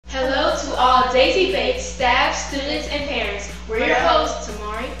all Daisy Bates staff, students, and parents. We're your hosts,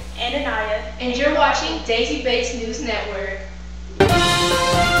 Tamari and Anaya, and you're watching Daisy Bates News Network.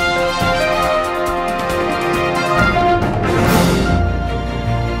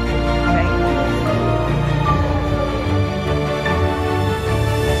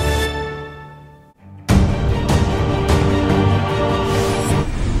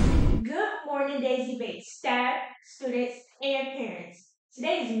 Good morning, Daisy Bates staff, students, and parents.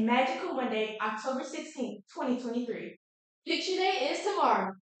 Today is Magical Monday, October 16th, 2023. Picture Day is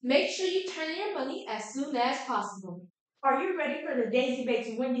tomorrow. Make sure you turn in your money as soon as possible. Are you ready for the Daisy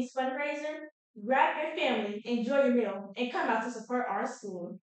Bates Wendy's fundraiser? Grab your family, enjoy your meal, and come out to support our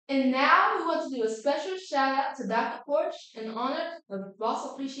school. And now we want to do a special shout out to Dr. Porch in honor of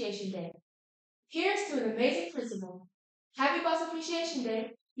Boss Appreciation Day. Here's to an amazing principal. Happy Boss Appreciation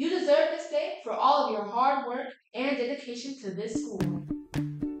Day. You deserve this day for all of your hard work and dedication to this school.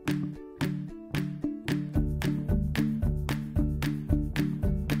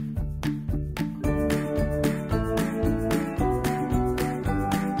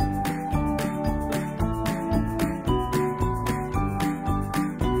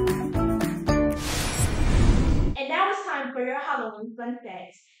 And now it's time for your Halloween fun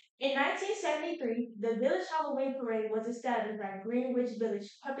facts. In 1973, the Village Halloween Parade was established by Greenwich Village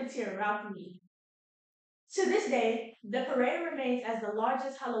puppeteer Ralph Lee. To this day, the parade remains as the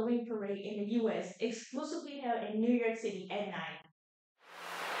largest Halloween parade in the U.S., exclusively held in New York City at night.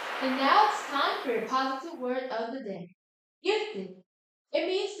 And now it's time for your positive word of the day. Gifted. It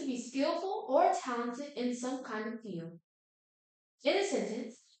means to be skillful or talented in some kind of field. In a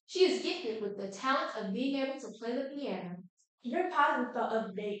sentence, she is gifted with the talent of being able to play the piano. Your positive thought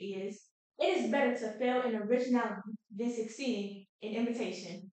of the day is, it is better to fail in originality than succeeding in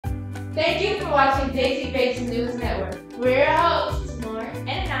imitation. Thank you for watching Daisy Bates News Network. We're your hosts, Tamar And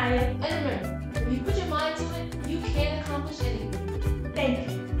Anaya, and remember, if you put your mind to it, you can accomplish anything. thank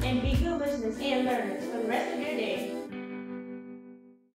you, and be good listeners and learners.